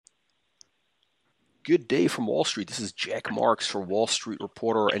Good day from Wall Street. This is Jack Marks for Wall Street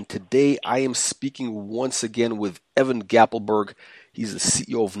Reporter, and today I am speaking once again with Evan Gappelberg. He's the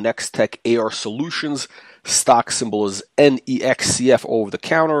CEO of Nextech AR Solutions. Stock symbol is NEXCF over the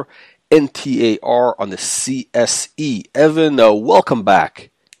counter, NTAR on the CSE. Evan, welcome back.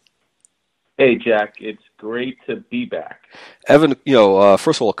 Hey, Jack. It's great to be back. Evan,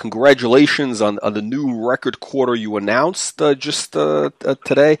 first of all, congratulations on the new record quarter you announced just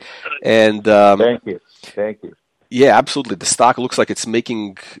today. And Thank you. Yeah, absolutely. The stock looks like it's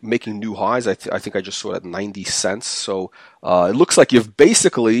making new highs. I think I just saw it at 90 cents. So it looks like you've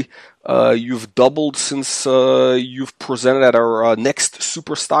basically you've doubled since you've presented at our next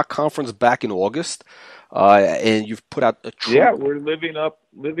Super Stock conference back in August. And you've put out a yeah, we're living up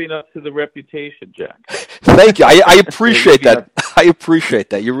to the reputation, Jack. Thank you. I appreciate that. I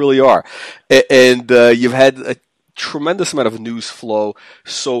appreciate that. You really are. And you've had a tremendous amount of news flow.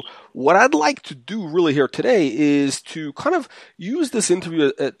 So what I'd like to do really here today is to kind of use this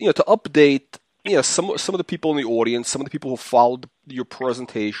interview, to update, some of the people in the audience, some of the people who followed your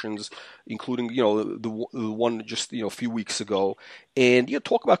presentations, including, the one just, a few weeks ago, and,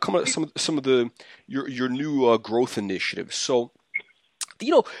 talk about some of your new growth initiatives. So,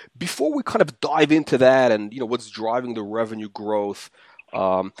 before we kind of dive into that and, what's driving the revenue growth,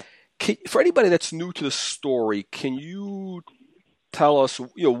 for anybody that's new to the story, can you tell us,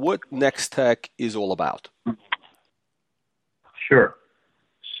 what Nextech is all about? Sure.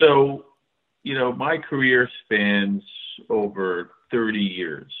 So, my career spans over 30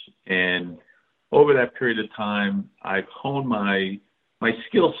 years, and over that period of time, I've honed my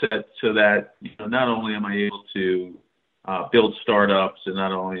skill set so that, not only am I able to build startups, and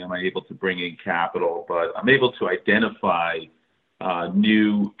not only am I able to bring in capital, but I'm able to identify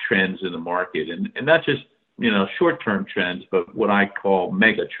new trends in the market, and not just short-term trends, but what I call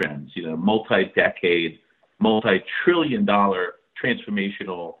mega trends, multi-decade, multi-trillion-dollar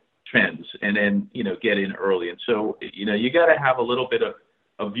transformational trends, and then get in early. And so you got to have a little bit of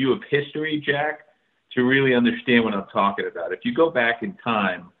a view of history, Jack, to really understand what I'm talking about. If you go back in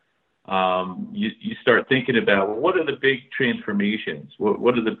time, you start thinking about, well, what are the big transformations?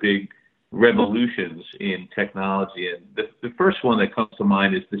 What are the big revolutions in technology? And the first one that comes to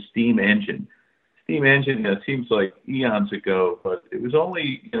mind is the steam engine. Steam engine, it seems like eons ago, but it was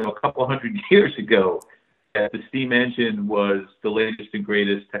only a couple hundred years ago that the steam engine was the latest and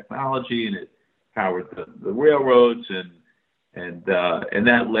greatest technology, and it powered the railroads, and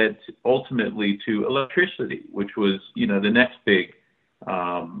that led ultimately to electricity, which was the next big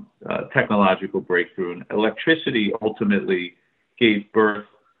technological breakthrough. And electricity ultimately gave birth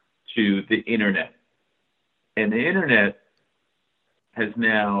to the internet, and the internet has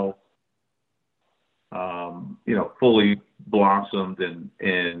now fully blossomed, and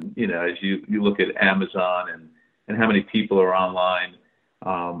as you look at Amazon and how many people are online,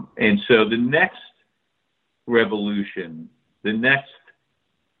 and so the next revolution,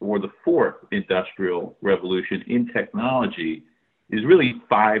 or the fourth industrial revolution in technology, is really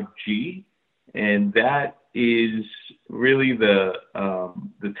 5G, and that is really the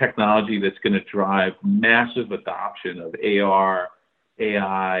technology that's going to drive massive adoption of AR,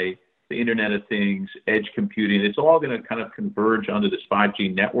 AI, the Internet of Things, edge computing. It's all going to kind of converge onto this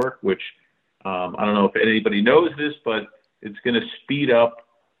 5G network, which I don't know if anybody knows this, but it's going to speed up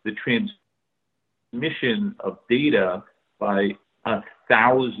the transmission of data by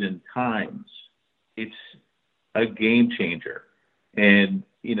 1,000 times. It's a game changer. And,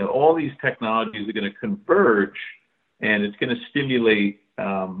 all these technologies are going to converge, and it's going to stimulate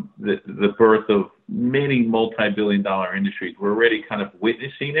the birth of many multi-billion-dollar industries. We're already kind of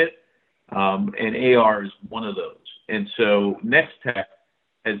witnessing it. And AR is one of those. And so Nextech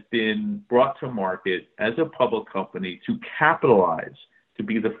has been brought to market as a public company to capitalize, to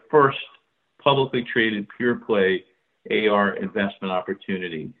be the first publicly traded pure play AR investment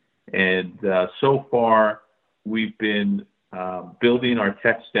opportunity. And so far, we've been building our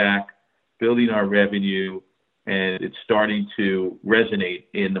tech stack, building our revenue, and it's starting to resonate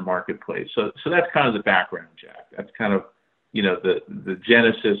in the marketplace. So that's kind of the background, Jack. That's kind of the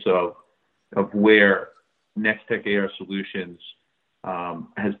genesis of where Nextech AR Solutions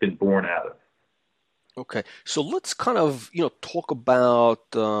has been born out of. Okay, so let's kind of talk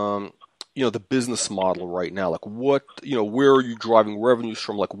about the business model right now. Like what where are you driving revenues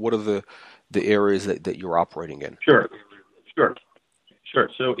from? Like what are the areas that you're operating in? Sure.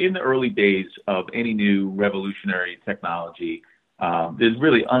 So in the early days of any new revolutionary technology, there's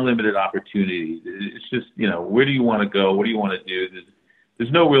really unlimited opportunity. It's just where do you want to go? What do you want to do?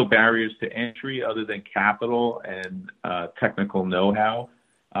 There's no real barriers to entry other than capital and technical know-how.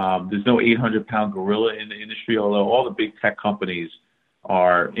 There's no 800-pound gorilla in the industry, although all the big tech companies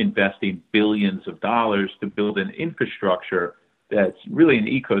are investing billions of dollars to build an infrastructure that's really an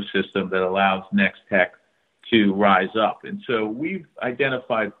ecosystem that allows Next Tech to rise up. And so we've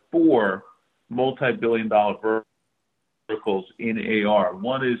identified 4 multi-billion-dollar verticals in AR.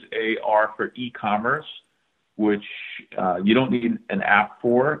 One is AR for e-commerce, which you don't need an app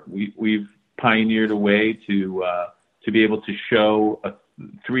for. We've pioneered a way to be able to show a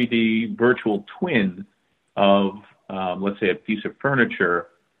 3D virtual twin of, let's say, a piece of furniture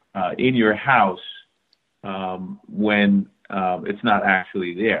in your house when it's not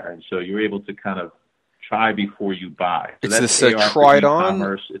actually there. And so you're able to kind of try before you buy. So it's this try it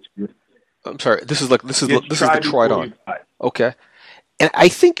on. I'm sorry. This is the try it on. Okay. And I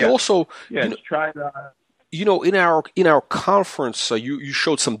think also, try it on. In our conference, you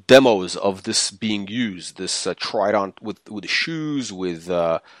showed some demos of this being used. This try it on with the shoes, with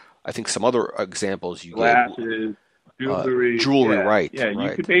I think some other examples you glasses, gave. Jewelry, right? Yeah, right.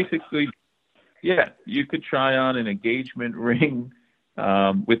 You could basically, you could try on an engagement ring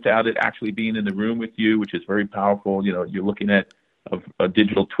without it actually being in the room with you, which is very powerful. You're looking at a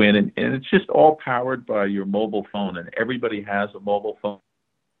digital twin, and it's just all powered by your mobile phone, and everybody has a mobile phone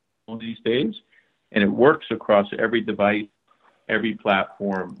these days. And it works across every device, every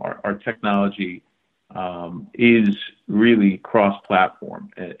platform. Our technology is really cross-platform.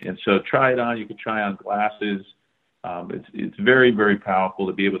 And so try it on. You can try on glasses. It's very, very powerful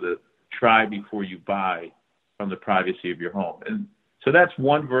to be able to try before you buy from the privacy of your home. And so that's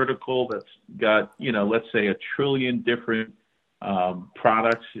one vertical that's got, let's say 1 trillion different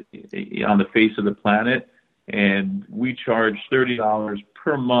products on the face of the planet. And we charge $30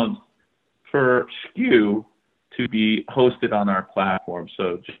 per month per SKU to be hosted on our platform.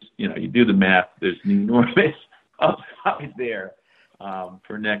 So just, you do the math, there's an enormous upside there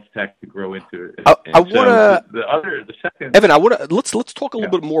for Next Tech to grow into. I want to the second Evan, let's talk a little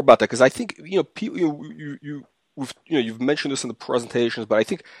bit more about that, because I think you've mentioned this in the presentations, but I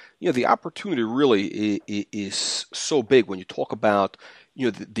think the opportunity really is so big when you talk about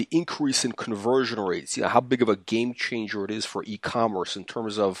the increase in conversion rates. How big of a game changer it is for e-commerce in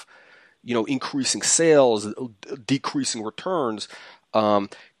terms of increasing sales, decreasing returns.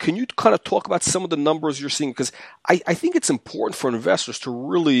 Can you kind of talk about some of the numbers you're seeing? Because I think it's important for investors to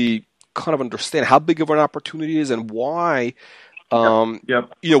really kind of understand how big of an opportunity it is and why,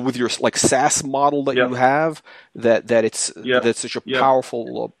 with your SaaS model that you have, that it's that's such a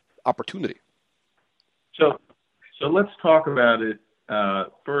powerful opportunity. So let's talk about it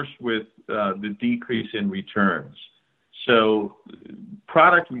first with the decrease in returns. So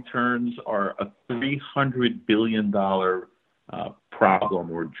product returns are a $300 billion problem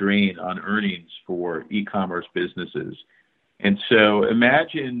or drain on earnings for e-commerce businesses. And so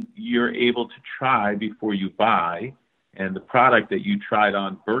imagine you're able to try before you buy, and the product that you tried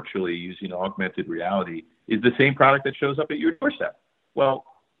on virtually using augmented reality is the same product that shows up at your doorstep. Well,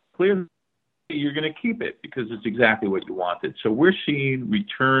 clearly you're going to keep it because it's exactly what you wanted. So we're seeing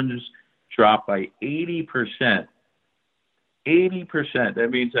returns drop by 80%. 80%.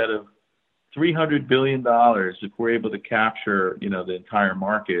 That means out of $300 billion, if we're able to capture, the entire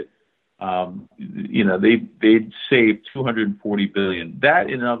market, they'd save $240 billion.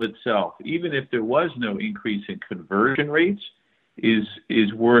 That in and of itself, even if there was no increase in conversion rates, is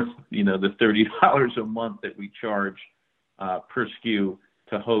worth, the $30 a month that we charge per SKU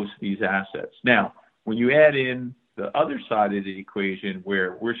to host these assets. Now, when you add in the other side of the equation,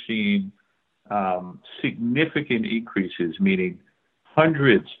 where we're seeing significant increases, meaning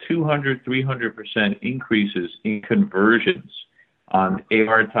hundreds, 200, 300% increases in conversions on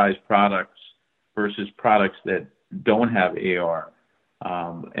AR-tized products versus products that don't have AR.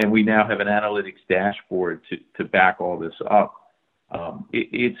 And we now have an analytics dashboard to back all this up.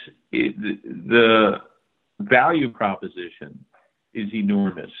 The value proposition is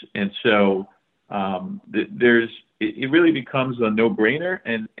enormous. And so it really becomes a no-brainer.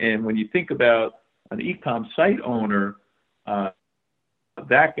 And when you think about an e-com site owner,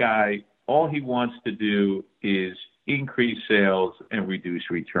 that guy, all he wants to do is increase sales and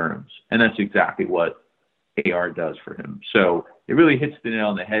reduce returns. And that's exactly what AR does for him. So it really hits the nail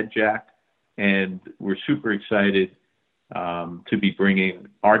on the head, Jack. And we're super excited to be bringing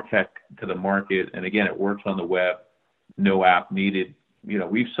our tech to the market. And again, it works on the web, no app needed.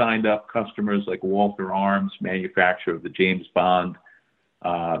 We've signed up customers like Walther Arms, manufacturer of the James Bond,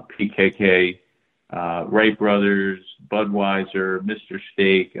 PKK, Wright Brothers, Budweiser, Mr.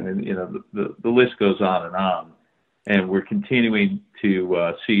 Steak, and the list goes on and on. And we're continuing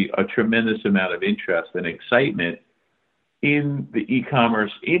to see a tremendous amount of interest and excitement in the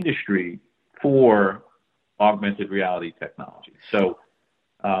e-commerce industry for augmented reality technology. So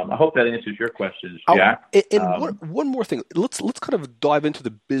I hope that answers your questions, Jack. One more thing. Let's kind of dive into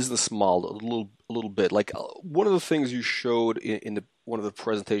the business model a little bit. Like one of the things you showed in one of the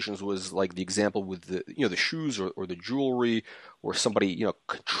presentations was like the example with the shoes or the jewelry, where somebody can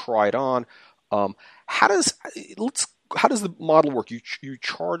try it on. How does the model work? You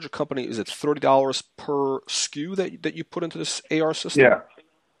charge a company, is it $30 per SKU that you put into this AR system?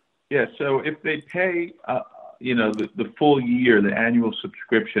 Yeah. So if they pay, the full year, the annual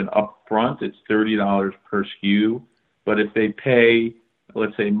subscription up front, it's $30 per SKU. But if they pay,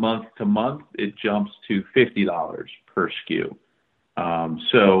 let's say month to month, it jumps to $50 per SKU.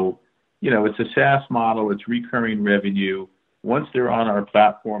 So it's a SaaS model. It's recurring revenue. Once they're on our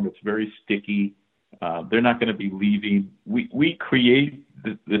platform, it's very sticky. They're not going to be leaving. We create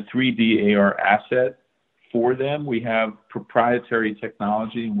the 3D AR asset for them. We have proprietary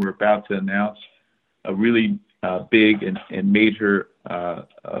technology, and we're about to announce a really big and major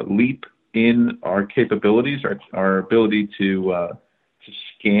leap in our capabilities. Our ability to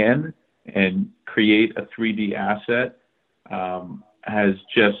scan and create a 3D asset has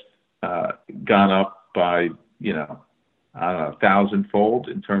just gone up by 1,000-fold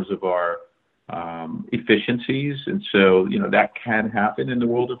in terms of our efficiencies, and so that can happen in the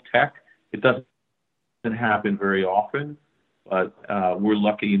world of tech. It doesn't happen very often, but we're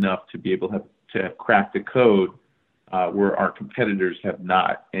lucky enough to be able to have cracked the code where our competitors have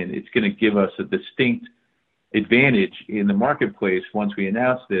not, and it's going to give us a distinct advantage in the marketplace once we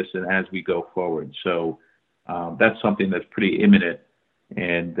announce this and as we go forward. So that's something that's pretty imminent,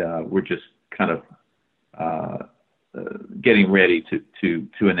 and we're just kind of getting ready to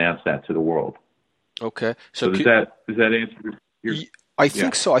announce that to the world. Okay. So does that answer your? I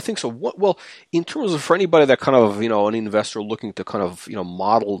think so. Well, in terms of for anybody that kind of an investor looking to kind of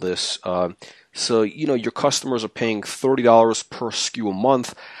model this, so your customers are paying $30 per SKU a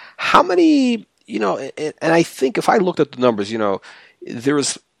month. How many? And I think if I looked at the numbers,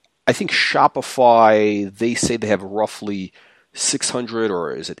 there's, I think Shopify, they say they have roughly 600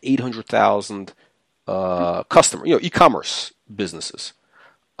 or is it 800,000 customer, e-commerce businesses.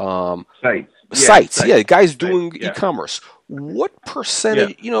 Sites. Yeah, guys doing e-commerce. What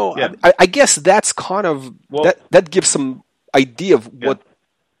percentage, I guess that's kind of, that gives some idea of what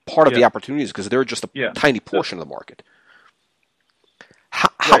part of the opportunity is, because they're just a tiny portion of the market.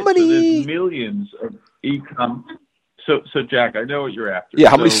 How many? So there's millions of e-com. So Jack, I know what you're after. Yeah,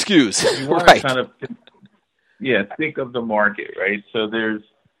 how many SKUs? You want to kind of, think of the market, right? So there's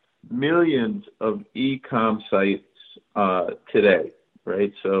millions of e-com sites today,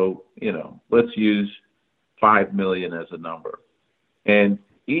 right? So, let's use 5 million as a number. And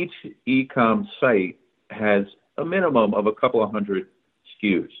each e-com site has a minimum of a couple of hundred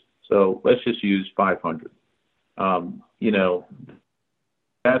SKUs. So let's just use 500.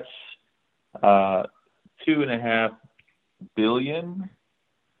 That's 2.5 billion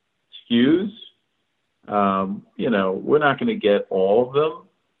SKUs. We're not going to get all of them,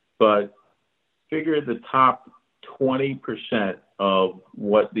 but figure the top 20% of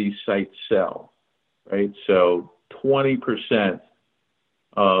what these sites sell, right? So 20%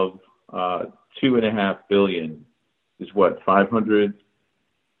 of 2.5 billion is what, 500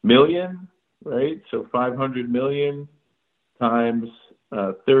 million, right? So 500 million times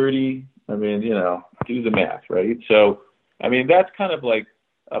 30. I mean, do the math, right? So, I mean, that's kind of like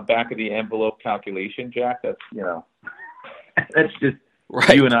a back of the envelope calculation, Jack. That's, that's just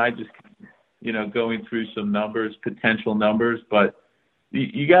right. You and I just, going through some numbers, potential numbers, but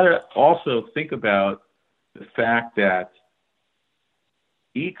you got to also think about the fact that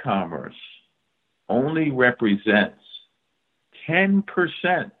e-commerce only represents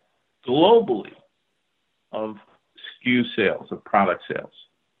 10% globally of SKU sales, of product sales.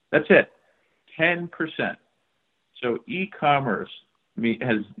 That's it, 10%. So e-commerce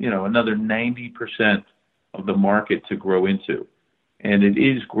has, another 90% of the market to grow into. And it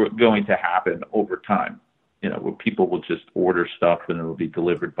is going to happen over time, where people will just order stuff and it will be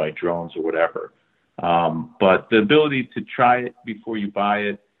delivered by drones or whatever. But the ability to try it before you buy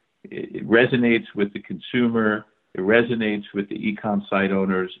it, it resonates with the consumer. It resonates with the e-com site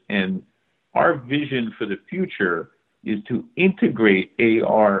owners. And our vision for the future is to integrate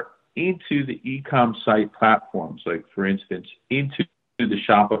AR into the e-com site platforms, like, for instance, into the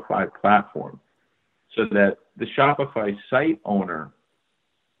Shopify platform, so that the Shopify site owner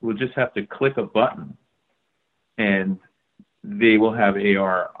will just have to click a button and they will have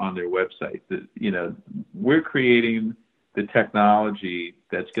AR on their website. We're creating the technology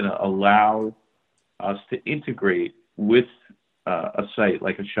that's going to allow us to integrate with a site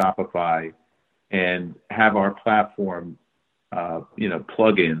like a Shopify and have our platform,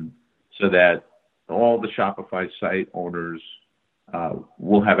 plug in so that all the Shopify site owners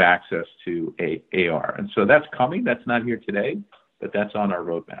will have access to AR. And so that's coming. That's not here today, but that's on our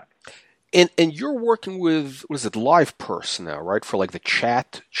roadmap. And you're working with, what is it, LivePerson now, right? For like the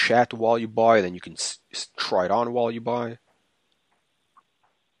chat while you buy, then you can try it on while you buy.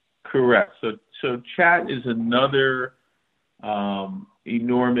 Correct. So chat is another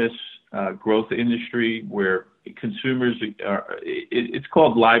enormous growth industry where consumers are. It's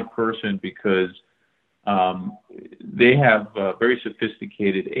called LivePerson because they have very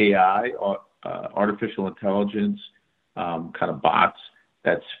sophisticated AI, artificial intelligence, kind of bots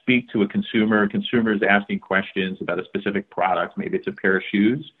that speak to a consumer. A consumer is asking questions about a specific product. Maybe it's a pair of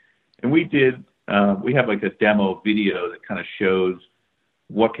shoes. And we have like a demo video that kind of shows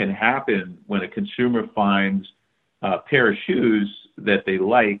what can happen when a consumer finds a pair of shoes that they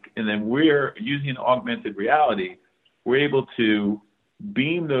like. And then we're using augmented reality. We're able to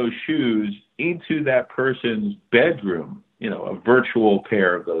beam those shoes into that person's bedroom, a virtual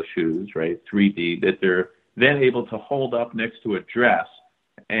pair of those shoes, right? 3D, that they're then able to hold up next to a dress.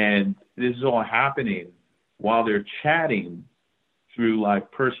 And this is all happening while they're chatting through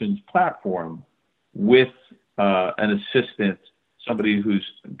LivePerson's platform with an assistant, somebody who's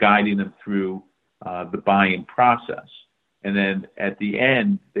guiding them through the buying process. And then at the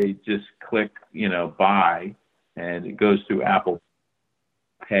end, they just click, buy, and it goes through Apple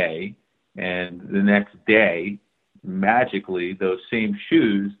Pay. And the next day, magically, those same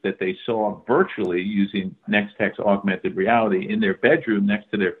shoes that they saw virtually using Nextech's augmented reality in their bedroom next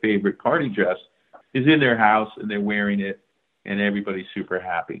to their favorite party dress is in their house, and they're wearing it, and everybody's super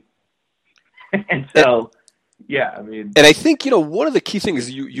happy. And so, yeah, I mean, and I think one of the key things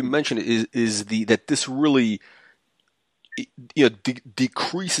you mentioned is that this really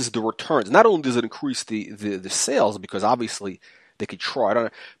decreases the returns. Not only does it increase the sales, because obviously they could try it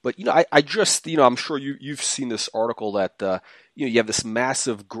on, but I just I'm sure you've seen this article that you have this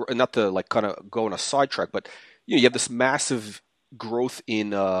massive not to like kind of go on a sidetrack, but you have this massive growth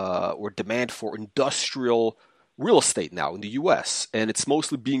in or demand for industrial real estate now in the U.S., and it's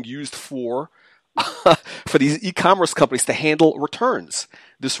mostly being used for these e-commerce companies to handle returns.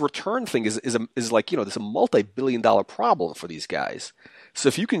 This return thing is like this a multi-billion-dollar problem for these guys. So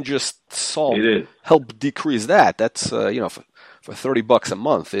if you can just help decrease that's for $30 a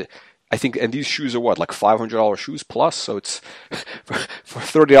month, I think, and these shoes are what, like $500 shoes plus. So it's for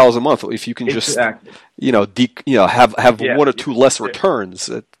 $30 a month. If you can just have one or two less returns,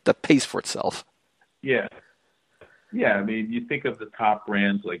 that pays for itself. Yeah. Yeah, I mean, you think of the top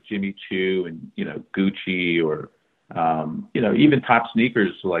brands like Jimmy Choo and, Gucci or, even top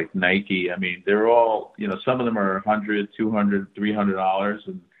sneakers like Nike. I mean, they're all, some of them are $100, $200, $300,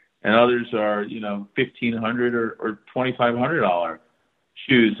 and others are, $1,500 or $2,500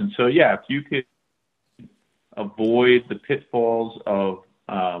 shoes. And so, yeah, if you could avoid the pitfalls of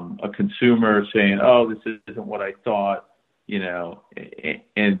a consumer saying, "Oh, this isn't what I thought,"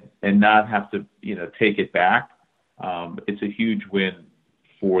 and not have to, take it back. It's a huge win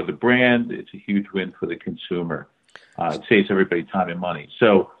for the brand. It's a huge win for the consumer. It saves everybody time and money.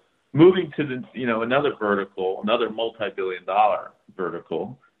 So moving to another vertical, another multi-billion-dollar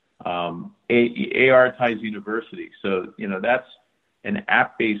vertical, AR Ties University. So, that's an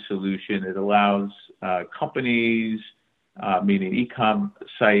app-based solution. It allows companies, meaning e-com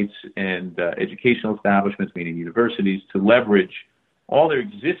sites, and educational establishments, meaning universities, to leverage all their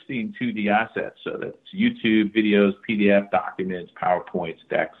existing 2D assets. So that's YouTube, videos, PDF, documents, PowerPoints,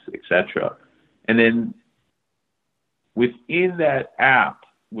 decks, etc. And then within that app,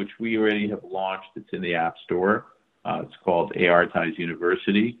 which we already have launched, it's in the App Store. It's called AR Ties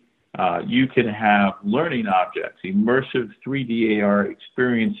University. You can have learning objects, immersive 3D AR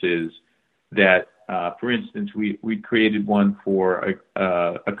experiences that, for instance, we created one for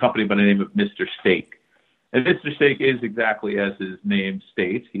a company by the name of Mr. Steak. And Mr. Steak is exactly as his name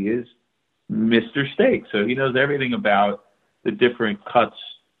states. He is Mr. Steak. So he knows everything about the different cuts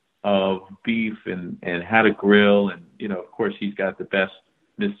of beef and how to grill. And, of course, he's got the best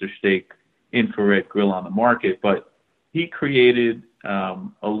Mr. Steak infrared grill on the market. But he created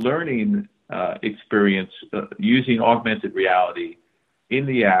a learning experience using augmented reality in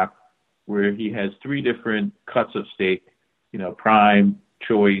the app where he has 3 different cuts of steak, prime,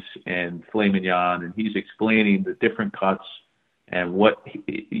 choice, and filet mignon, and he's explaining the different cuts and what,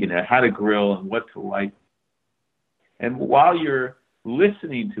 how to grill and what to like. And while you're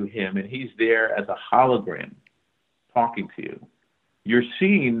listening to him and he's there as a hologram talking to you, you're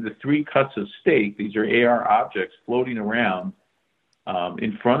seeing the three cuts of steak. These are AR objects floating around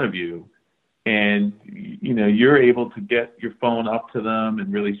in front of you, and you're able to get your phone up to them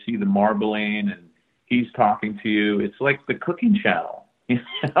and really see the marbling, and he's talking to you. It's like the cooking channel,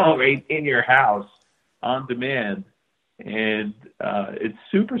 right in your house on demand, and it's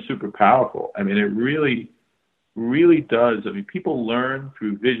super, super powerful. I mean, it really, really does. I mean, people learn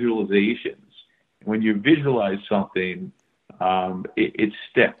through visualizations. When you visualize something, it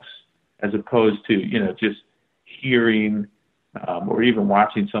sticks, as opposed to just hearing or even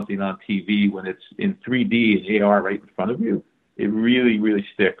watching something on TV when it's in 3D and AR right in front of you. It really, really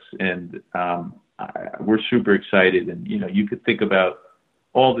sticks, and we're super excited. And you could think about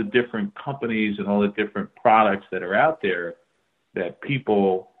all the different companies and all the different products that are out there that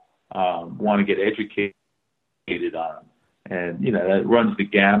people want to get educated on, and that runs the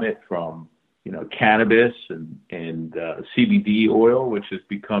gamut from cannabis and CBD oil, which has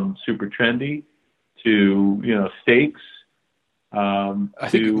become super trendy, to steaks. I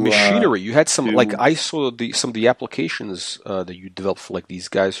think machinery. You had some like I saw some of the applications that you developed for like these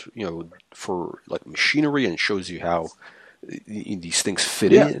guys, for like machinery, and it shows you how these things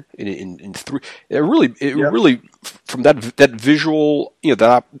fit in three. It really from that visual,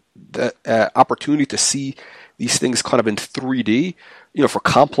 that opportunity to see these things kind of in 3D, for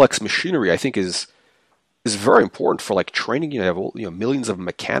complex machinery, I think is very important for like training. You have millions of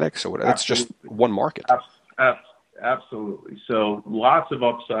mechanics or whatever. That's just one market. Absolutely. So lots of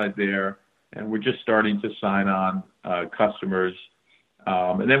upside there, and we're just starting to sign on customers.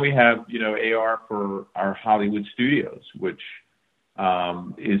 And then we have, AR for our Hollywood studios, which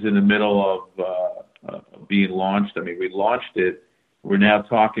is in the middle of being launched. I mean, we launched it. We're now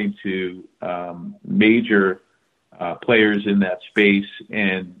talking to major players in that space,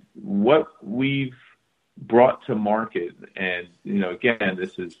 and what we've brought to market, and again,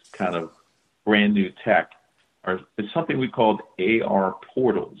 this is kind of brand new tech, is something we called AR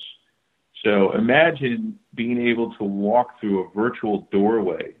portals. So imagine being able to walk through a virtual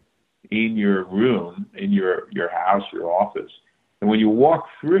doorway in your room, in your house, your office, and when you walk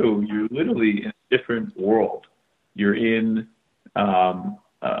through, you're literally in a different world. You're in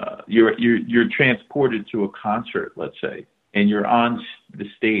you're transported to a concert, let's say, and you're on the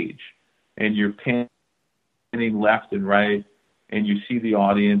stage, and you're panning left and right, and you see the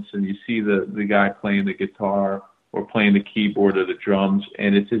audience, and you see the guy playing the guitar or playing the keyboard or the drums,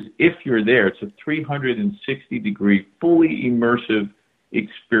 and it's as if you're there. It's a 360-degree, fully immersive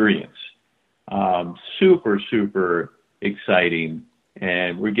experience. Super, super exciting,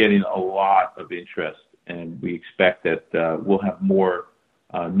 and we're getting a lot of interest, and we expect that we'll have more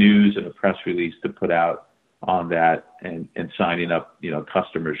news and a press release to put out on that, and signing up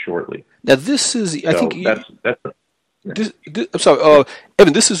customers shortly. Now this is, I think that's I'm sorry,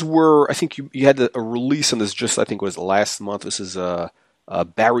 Evan. This is where I think you had a release on this. Just I think it was last month. This is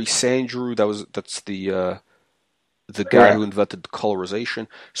Barry Sandrew. That's the guy who invented colorization.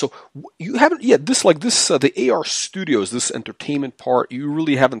 So you haven't yet. The AR Studios, this entertainment part. You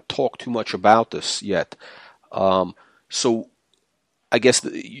really haven't talked too much about this yet. So I guess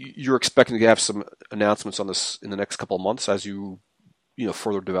you're expecting to have some announcements on this in the next couple of months as you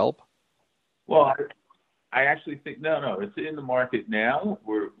further develop. Well, I actually think no, it's in the market now.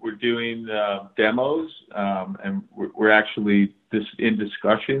 We're doing demos, and we're actually in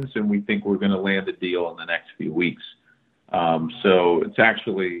discussions, and we think we're going to land a deal in the next few weeks. So it's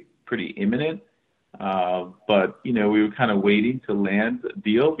actually pretty imminent. But we were kind of waiting to land a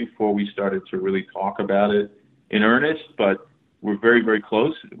deal before we started to really talk about it in earnest. But we're very, very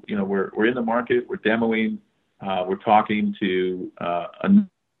close. We're in the market. We're demoing. We're talking to a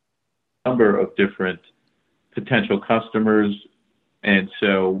number of different potential customers. And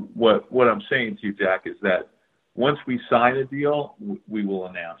so what I'm saying to you, Jack, is that once we sign a deal, we will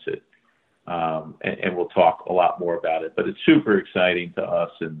announce it, and we'll talk a lot more about it. But it's super exciting to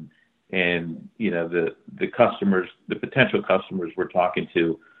us, and the customers, the potential customers we're talking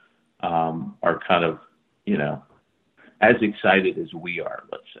to, are kind of as excited as we are,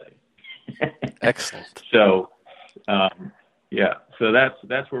 let's say. Excellent. So so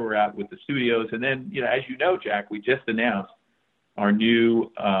that's where we're at with the studios. And then, as you know, Jack, we just announced our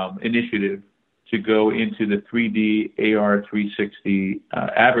new initiative to go into the 3D AR 360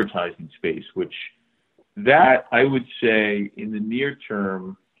 advertising space, which that I would say in the near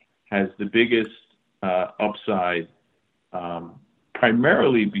term has the biggest upside,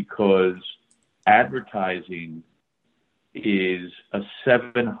 primarily because advertising is a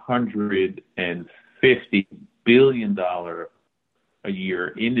 $750 billion a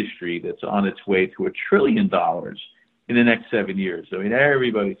year industry that's on its way to $1 trillion in the next 7 years. I mean,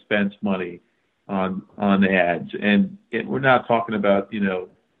 everybody spends money on ads, and we're not talking about,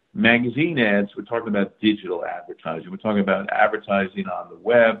 magazine ads. We're talking about digital advertising. We're talking about advertising on the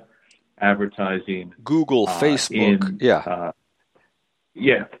web, advertising Google, Facebook,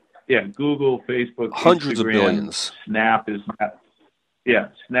 Google, Facebook, hundreds of Instagram, billions. Snap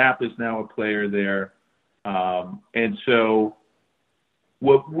is now a player there, and so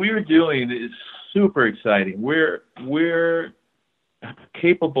what we're doing is super exciting. We're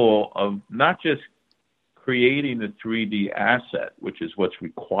capable of not just creating the 3D asset, which is what's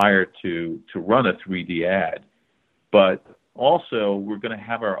required to run a 3D ad, but also we're going to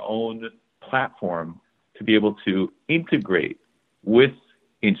have our own platform to be able to integrate with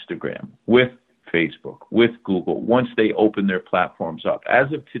Instagram, with Facebook, with Google, once they open their platforms up.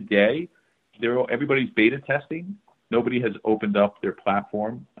 As of today, everybody's beta testing. Nobody has opened up their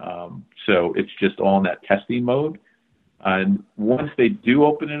platform, so it's just all in that testing mode. And once they do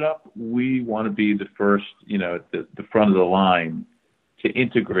open it up, we want to be the first, at the front of the line to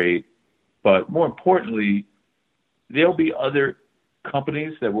integrate. But more importantly, there'll be other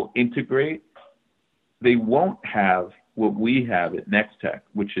companies that will integrate. They won't have what we have at Nextech,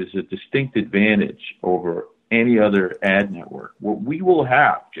 which is a distinct advantage over any other ad network. What we will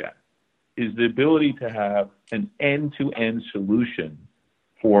have, Jeff, is the ability to have an end-to-end solution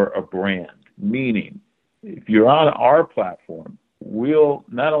for a brand, meaning if you're on our platform, we'll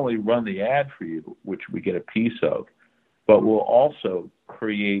not only run the ad for you, which we get a piece of, but we'll also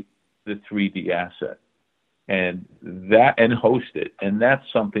create the 3D asset and host it. And that's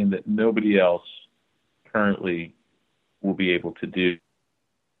something that nobody else currently will be able to do.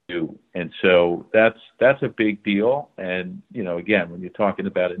 And so that's a big deal. And, again, when you're talking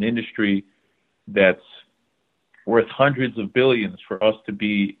about an industry that's worth hundreds of billions, for us to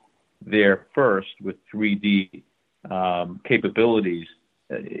be there first with 3D capabilities,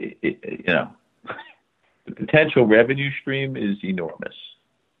 the potential revenue stream is enormous.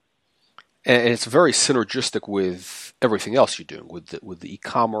 And it's very synergistic with everything else you're doing with the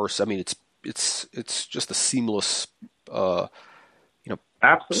e-commerce. I mean, it's just a seamless,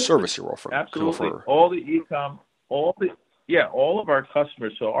 service you're offering. Absolutely. All the e-com, all of our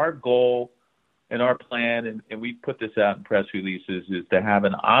customers. So our goal and our plan, and we put this out in press releases, is to have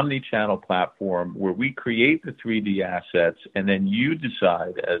an omni-channel platform where we create the 3D assets, and then you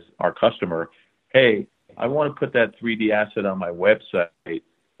decide as our customer, hey, I want to put that 3D asset on my website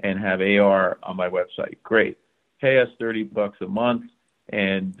and have AR on my website. Great. Pay us $30 a month,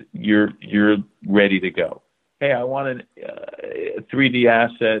 and you're ready to go. Hey, I want a 3D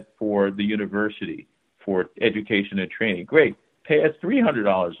asset for the university for education and training. Great. Pay us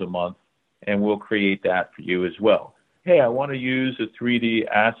 $300 a month, and we'll create that for you as well. Hey, I want to use a 3D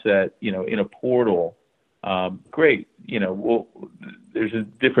asset, in a portal. Great. There's a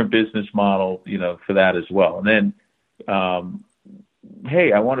different business model, for that as well. And then,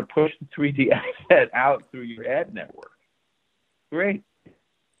 hey, I want to push the 3D asset out through your ad network. Great.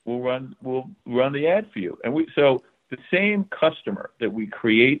 We'll run the ad for you. And so the same customer that we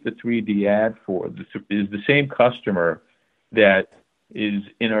create the 3D ad for is the same customer that is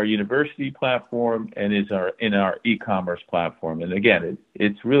in our university platform and is in our e-commerce platform. And again,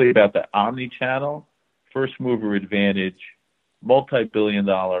 it's really about the omni-channel, first mover advantage,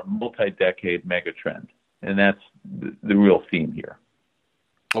 multi-billion-dollar, multi-decade megatrend. And that's the real theme here.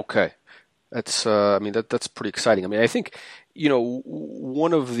 Okay. That's that's pretty exciting. I mean, I think,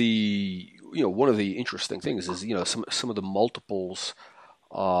 one of the interesting things is, some of the multiples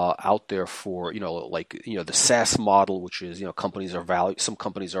out there for, the SaaS model, which is, some companies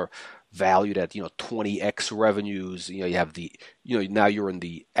are valued at, 20x revenues. You have now you're in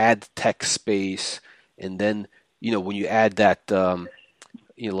the ad tech space. And then, when you add that,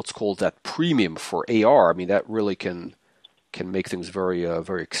 let's call it that premium for AR, I mean, that really can make things very,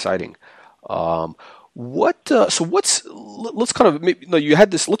 very exciting. Let's kind of, you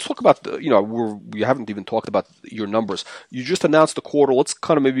had this, let's talk about we haven't even talked about your numbers. You just announced the quarter. Let's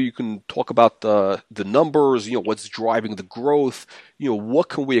kind of, maybe you can talk about the numbers, what's driving the growth, what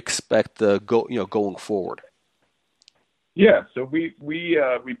can we expect going forward? Yeah. So we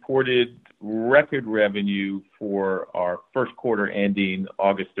reported record revenue for our first quarter ending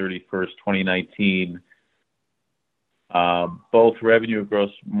August 31st, 2019. Both revenue and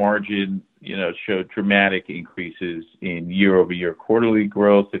gross margin, showed dramatic increases in year-over-year quarterly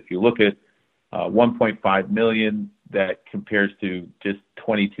growth. If you look at 1.5 million, that compares to just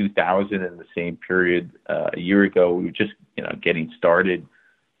 22,000 in the same period a year ago. We were just, getting started.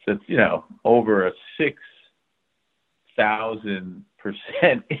 So it's, over a 6,000%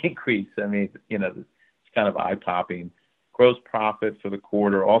 increase. I mean, it's kind of eye-popping. Gross profit for the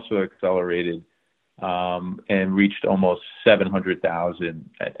quarter also accelerated and reached almost 700,000,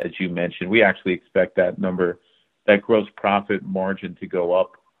 as you mentioned. We actually expect that number, that gross profit margin, to go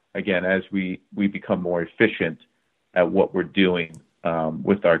up again as we become more efficient at what we're doing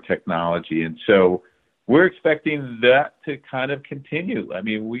with our technology. And so we're expecting that to kind of continue. I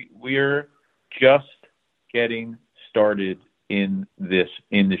mean, we're just getting started in this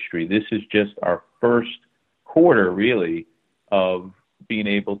industry. This is just our first quarter, really, of being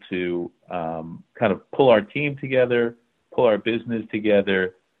able to kind of pull our team together, pull our business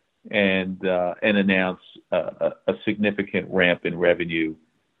together, and announce a significant ramp in revenue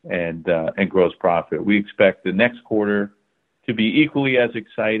and gross profit. We expect the next quarter to be equally as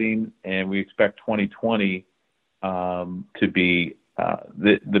exciting, and we expect 2020 to be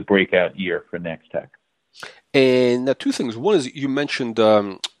the breakout year for Nextech. And now, two things. One is you mentioned,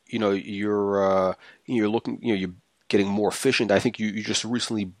 you're looking, you're getting more efficient. I think you just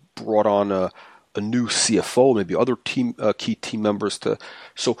recently brought on a new CFO, maybe other key team members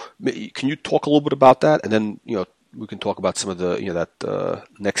So, can you talk a little bit about that, and then we can talk about some of the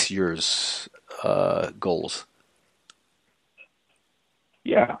next year's goals.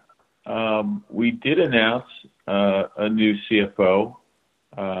 Yeah, we did announce a new CFO.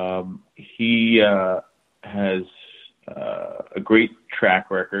 He has a great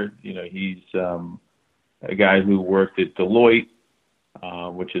track record. He's a guy who worked at Deloitte,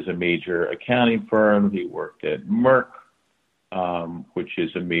 which is a major accounting firm. He worked at Merck, which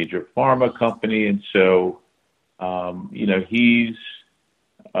is a major pharma company. And so, he's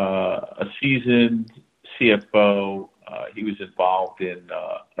a seasoned CFO. He was involved in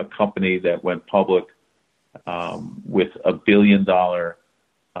a company that went public with $1 billion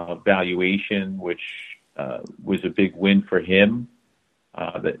valuation, which was a big win for him.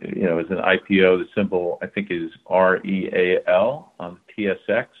 As an IPO, the symbol, I think, is REAL on the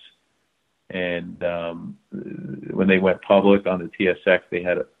TSX. And when they went public on the TSX, they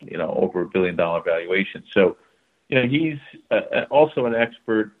had over $1 billion valuation. So, he's also an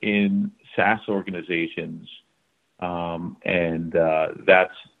expert in SaaS organizations, and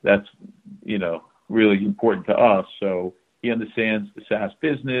that's really important to us. So he understands the SaaS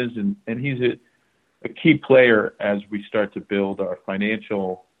business, and he's a key player as we start to build our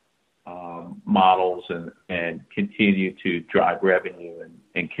financial models and continue to drive revenue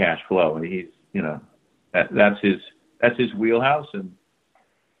and cash flow. And he's, that's his wheelhouse. And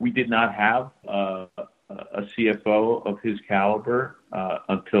we did not have a CFO of his caliber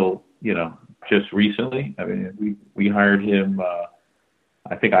until, just recently. I mean, we hired him,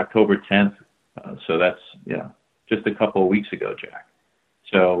 I think October 10th. So that's, just a couple of weeks ago, Jack.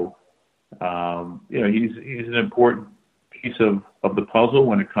 So, he's an important piece of the puzzle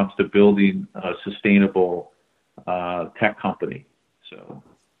when it comes to building a sustainable tech company. So,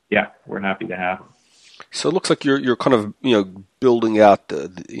 yeah, we're happy to have him. So it looks like you're kind of building out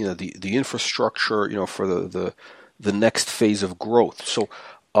the infrastructure for the next phase of growth. So,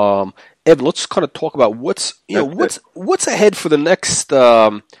 Evan, let's kind of talk about what's ahead for the next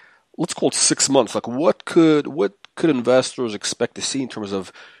let's call it 6 months. Like what could investors expect to see in terms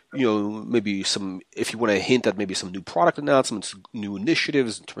of maybe some, if you want to hint at maybe some new product announcements, new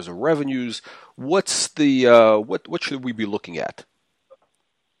initiatives in terms of revenues. What's the what should we be looking at?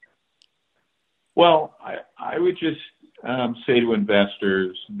 Well, I would just say to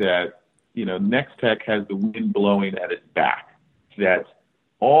investors that Nextech has the wind blowing at its back. That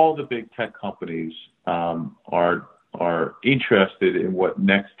all the big tech companies are interested in what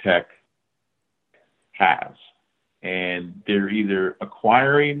Nextech has. And they're either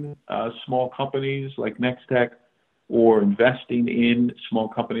acquiring small companies like Nextech, or investing in small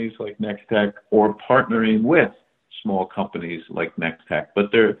companies like Nextech, or partnering with small companies like Nextech.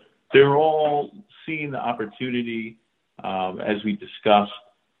 But they're all seeing the opportunity, as we discussed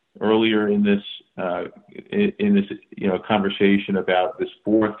earlier in this conversation about this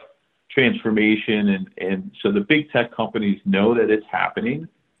fourth transformation, and so the big tech companies know that it's happening,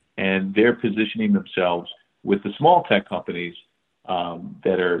 and they're positioning themselves with the small tech companies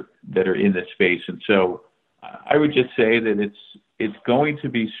that are in this space. And so I would just say that it's going to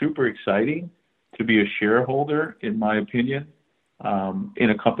be super exciting to be a shareholder, in my opinion, in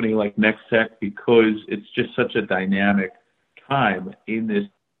a company like Nextech, because it's just such a dynamic time in this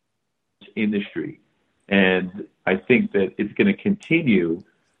industry. And I think that it's going to continue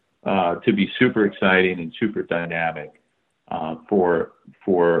to be super exciting and super dynamic for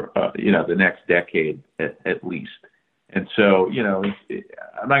the next decade at least. And so,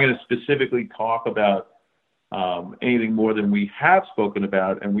 I'm not going to specifically talk about anything more than we have spoken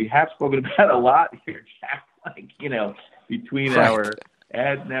about, and we have spoken about a lot here, Jack. between right. our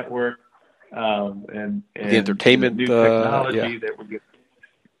ad network and The entertainment, new technology yeah. that we're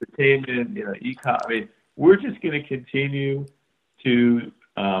getting, entertainment, e-com. I mean, we're just going to continue to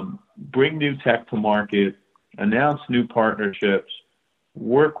bring new tech to market, announce new partnerships,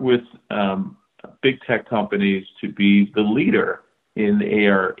 work with big tech companies to be the leader in the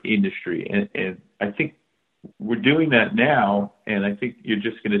AR industry. And I think we're doing that now, and I think you're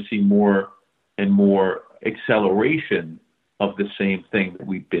just going to see more and more acceleration of the same thing that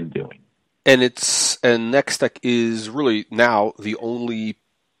we've been doing. And Nextech is really now the only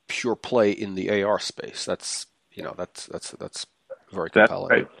pure play in the AR space. That's very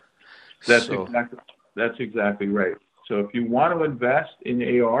compelling. That's right. That's exactly right. So if you want to invest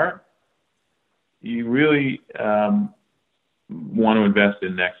in AR, you really want to invest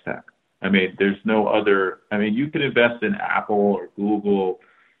in Nextech. I mean, there's no other. I mean, you could invest in Apple or Google.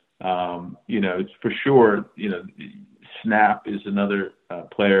 It's for sure. Snap is another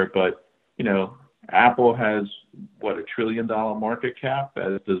player, but Apple has what, $1 trillion market cap,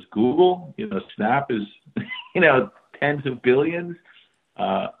 as does Google. Snap is tens of billions.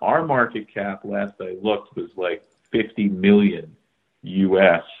 Our market cap, last I looked, was like 50 million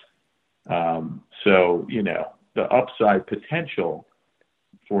US. So the upside potential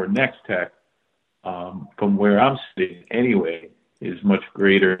for Nextech, from where I'm sitting anyway, is much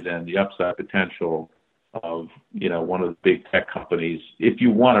greater than the upside potential of one of the big tech companies, if you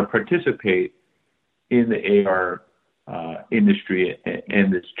want to participate in the AR industry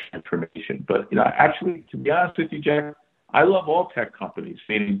and this transformation. But actually, to be honest with you, Jack, I love all tech companies.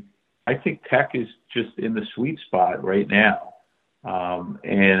 Meaning, I think tech is just in the sweet spot right now,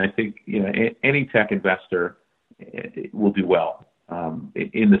 and I think any tech investor will do well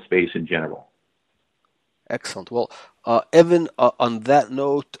in the space in general. Excellent. Well, Evan, on that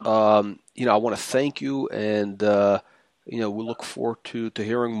note, I want to thank you, and we look forward to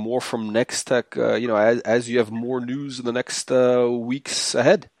hearing more from Nextech. As you have more news in the next weeks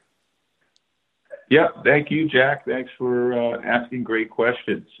ahead. Yeah, thank you, Jack. Thanks for asking great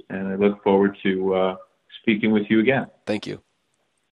questions, and I look forward to speaking with you again. Thank you.